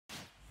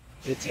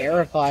The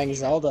terrifying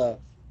Zelda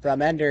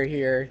from Ender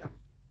here.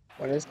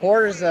 When his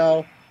quarters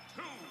though,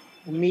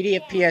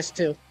 immediate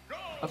PS2.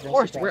 Of No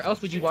course, surprise. where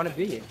else would you want to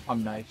be?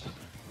 I'm nice.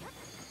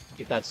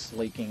 Get that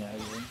slaking out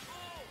of here.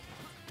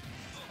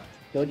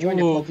 Go join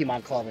the Ooh.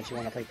 Pokemon Club if you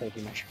want to play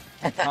Pokemon.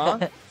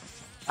 Huh?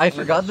 I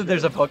forgot that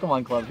there's a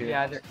Pokemon Club here.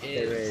 Yeah, there There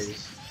is.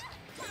 is.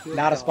 Feels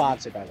Not a dumb.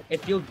 sponsor, by the way.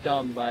 It feels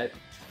dumb, but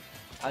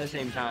at the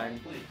same time,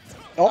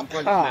 Oh, I'm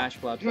playing Smash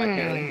Club, so I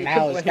can't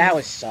really that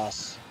was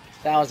sus.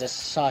 That was a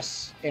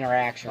sus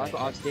interaction. Taco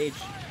off stage.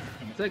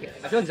 I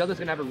feel like Zelda's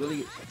gonna have a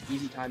really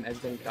easy time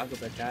editing Taco,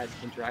 but that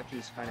interaction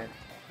is kind of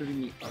proving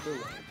me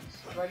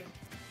otherwise.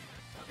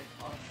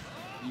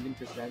 Even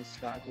percents,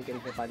 Taco getting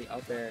hit by the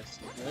up air.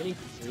 Learning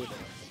to do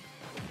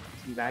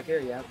this. Back air,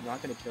 yeah, I'm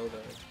not gonna kill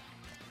those.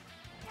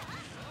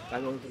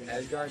 I'm going for the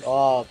edge guard.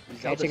 Oh,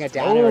 catching a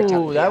down air.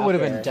 Oh, that would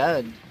have been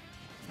dead.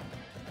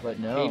 But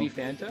no. Baby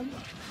Phantom.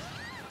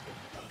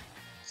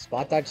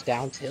 Spot dodge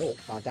down tilt,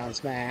 not down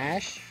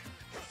smash.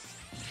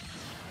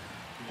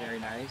 Very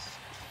nice.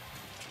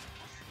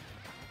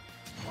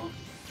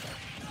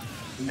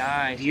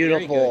 Nice.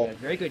 Beautiful.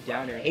 Very good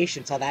down air.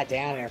 Patience on that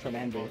down air from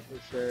Ender.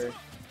 For sure.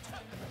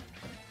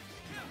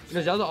 You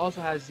know, Zelda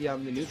also has the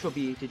neutral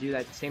B to do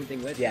that same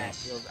thing with. Yes.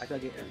 So I feel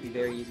like it would be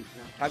very easy.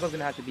 Taco's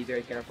gonna have to be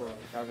very careful on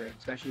recovery,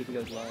 especially if he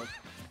goes low.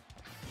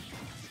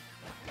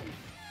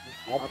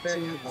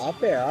 Up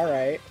there,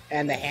 alright.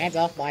 And the hands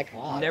off my I've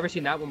clock. never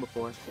seen that one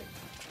before.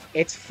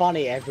 It's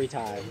funny every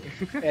time.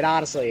 It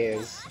honestly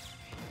is.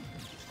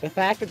 The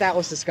fact that that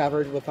was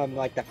discovered within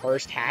like the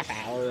first half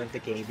hour of the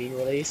game being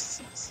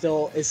released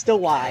is still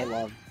why I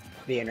love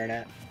the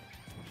internet.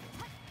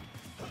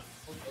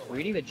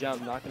 Reading the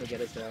jump, not gonna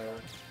get us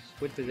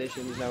switch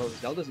positions. No,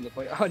 Zelda's in the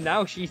play. Oh,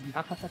 now she's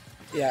not.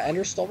 Yeah,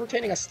 Ender's still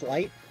retaining a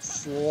slight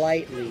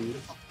lead.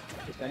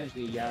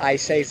 Essentially, yeah. I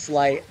say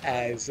slight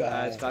as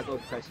Taco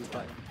presses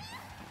buttons.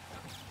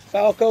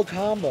 Falco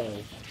combo.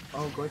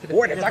 Oh, going to the.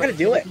 Boy, it's not gonna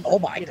do it. Oh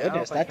my Get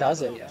goodness, out by that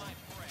does Taco, it. yeah.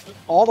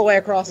 All the way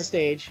across the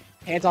stage.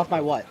 Hands off my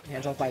what?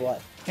 Hands off my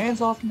what?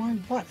 Hands off my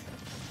what?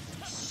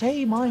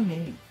 Say my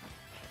name.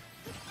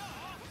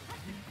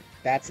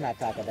 That's not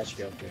Taco, that's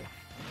Joker.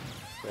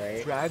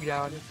 Right? Drag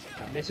down.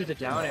 Misses a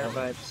down air,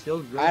 but still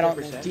really I don't.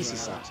 good percent. DC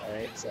sucks,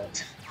 alright? So.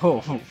 Oh,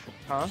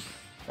 Huh?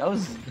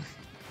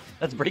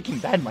 that's Breaking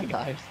Bad, my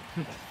guy.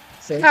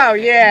 Oh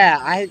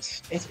yeah,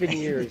 it's been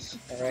years,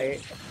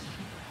 alright?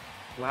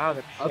 Wow,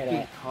 the Shut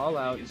upbeat up. call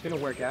out is gonna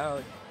work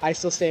out. I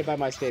still stand by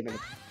my statement.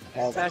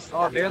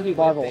 Oh, barely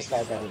Marvel worth is it.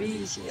 far better than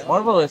DC.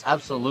 Marvel is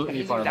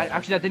absolutely far better.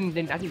 Actually, that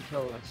didn't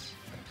kill us.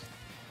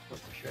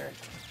 That's for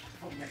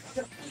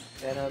sure.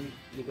 Venom,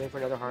 you're going for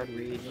another hard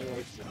read.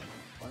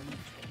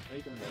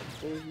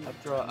 Up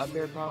throw, up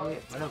air probably.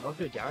 I don't go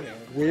through down air.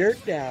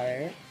 Weird down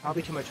air.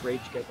 Probably too much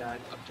rage to get that.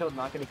 Up tilt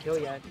not gonna kill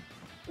yet.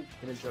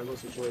 In a jungle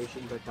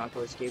situation, but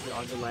Taco escapes it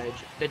on the ledge.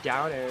 The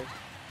down air.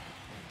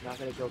 Not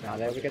gonna kill Now Taco.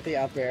 there we get the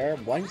up air.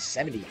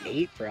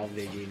 178 for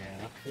LjG now.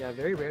 Yeah,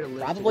 very rare to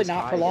live. Probably to this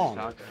not high for long.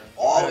 against Taco.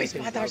 Oh, he's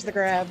spot dodged the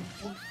grab.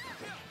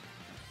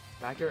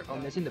 Back air, oh,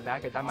 missing the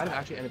back air. That might have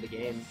actually ended the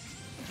game.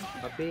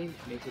 Up B,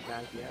 makes it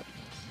back, yep.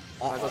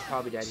 Taco's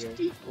probably dead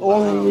here.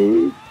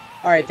 Oh.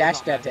 Alright, dash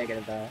dead taking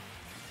it though.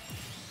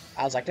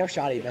 I was like, no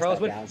shot, he missed Carlos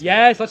that win. down.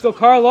 Yes, let's go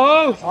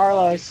Carlos!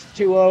 Carlos,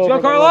 2-0.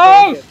 Let's go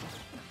Carlos!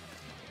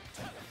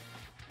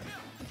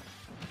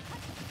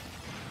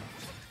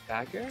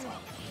 Back air?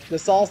 The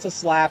salsa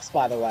slaps,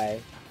 by the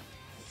way.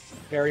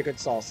 Very good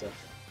salsa.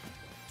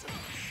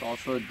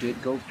 Also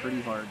did go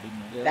pretty hard,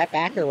 didn't it? That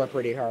backer went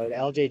pretty hard.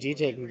 LjG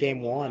taking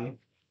game 1.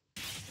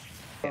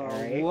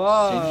 Alright. Sinji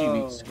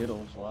Whoa! beat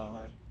Skittles, wow.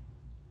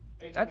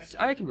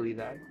 I can believe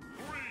that.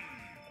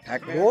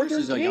 Pac-Man Gorgeous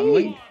versus a game.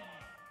 youngling?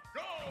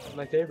 That's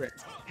my favorite.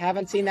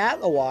 Haven't seen that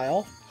in a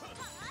while.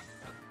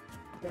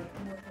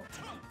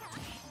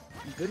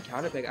 Good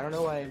counter pick. I don't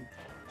know why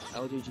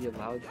LjG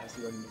allowed us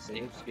to run in the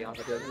saves, to be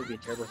honest. I feel like it would be a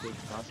terrible stage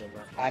to cross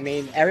over. I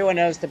mean, everyone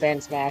knows to ban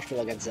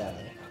Smashville against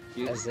Zelda.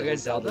 As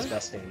Against Zelda's Zelda?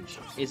 best stage.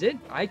 Is it?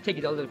 I take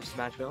it Zelda to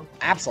Smashville.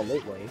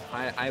 Absolutely.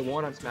 I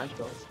won on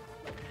Smashville.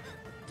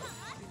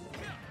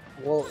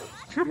 Well,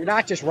 you're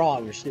not just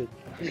wrong, you're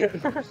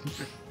stupid.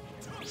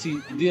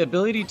 See, the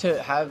ability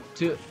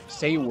to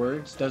say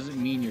words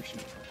doesn't mean you're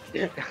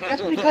stupid.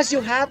 That's because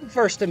you have the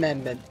First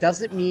Amendment.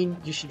 Doesn't mean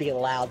you should be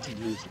allowed to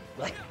use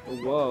it.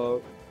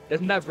 Whoa.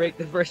 Doesn't that break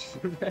the first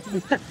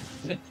amendment?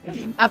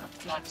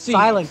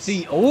 Silence.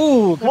 See,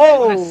 oh,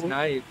 Whoa!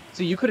 Snipe.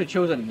 see, you could have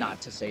chosen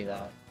not to say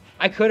that.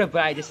 I could have,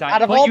 but I decided.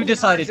 Out of But all you the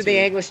decided words in the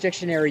to. English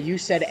dictionary, you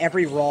said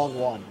every wrong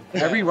one.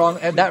 Every wrong,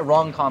 that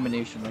wrong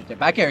combination right there.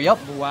 Back air, yup.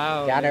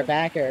 Wow. Got our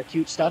back air.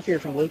 Cute stuff here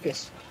from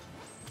Lucas.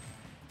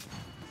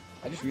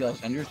 I just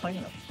realized Ender's playing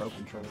a pro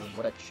controller.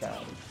 What a chad.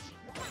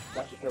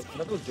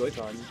 Not those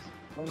Joy-Cons.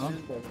 Huh? No,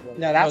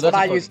 that's that's what a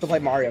I pro- used to play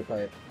Mario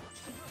Kart.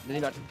 Does he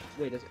not?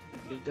 Wait,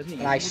 doesn't he?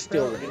 And I use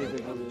still Pro?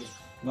 remember.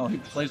 No, he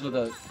plays with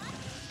a.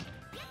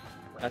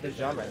 That's his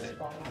job right there.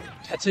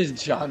 That's his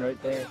John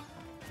right there.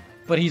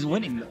 But he's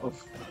winning though.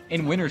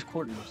 In winners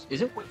quarters.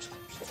 Is it?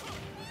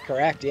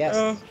 Correct,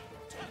 yes.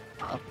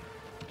 How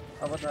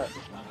about that?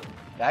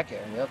 Back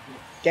air, yep.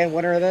 Again,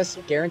 winner of this,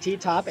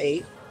 guaranteed top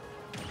 8.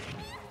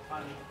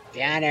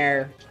 Down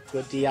air.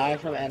 Good DI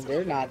from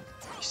Ender, not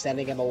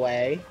sending him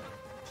away.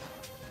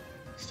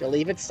 Still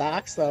even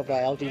stocks though, but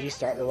LjG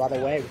starting to run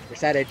away with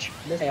percentage.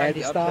 This time And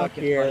the up stock tilt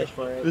gets here. punished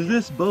for it. Is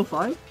this bow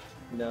 5?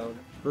 No.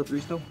 Bow 3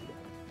 still?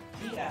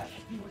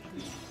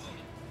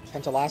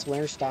 Comes the last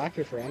winner stock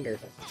here for Ender.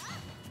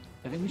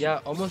 I think we should, Yeah,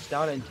 almost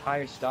down an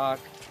entire stock.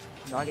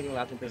 Not getting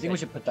allowed to I think we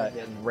should put that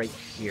right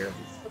here.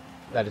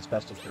 That it's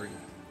best of 3.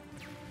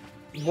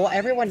 Well,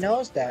 everyone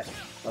knows that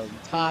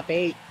top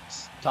 8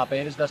 Top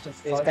 8 is best of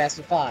 5. is best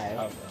of 5.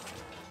 Okay.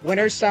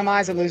 Winners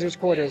semis and losers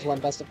quarters, one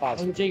best of 5.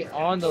 LjG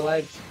on the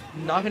ledge.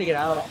 Not gonna get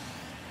out.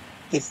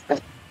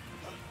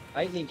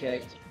 Lightning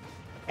kick.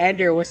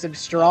 Ender with some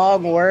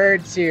strong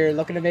words here,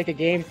 looking to make a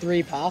game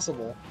 3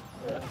 possible.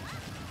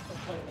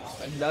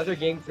 Another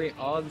game 3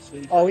 on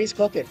sweep. Oh, he's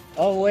cooking.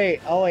 Oh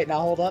wait, now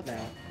hold up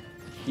now.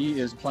 He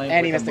is playing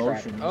And he with missed the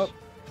grab. emotions. Oh,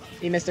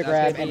 He missed a that's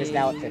grab gonna and is be-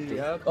 now at 50.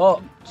 Yep.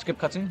 Oh, skip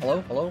cutscene.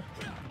 Hello, hello.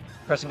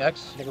 Pressing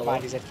X. Never Hello.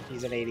 mind, he's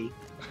at 80.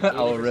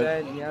 Oh, rip.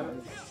 80%, yeah.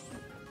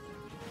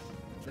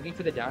 Looking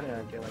for the down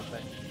air, I feel like,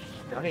 but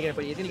not gonna get it,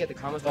 but he's gonna get the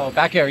combos. Oh,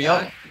 back air,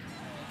 yo.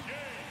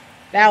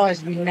 That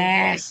was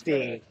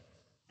nasty.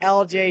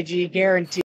 LjG guaranteed.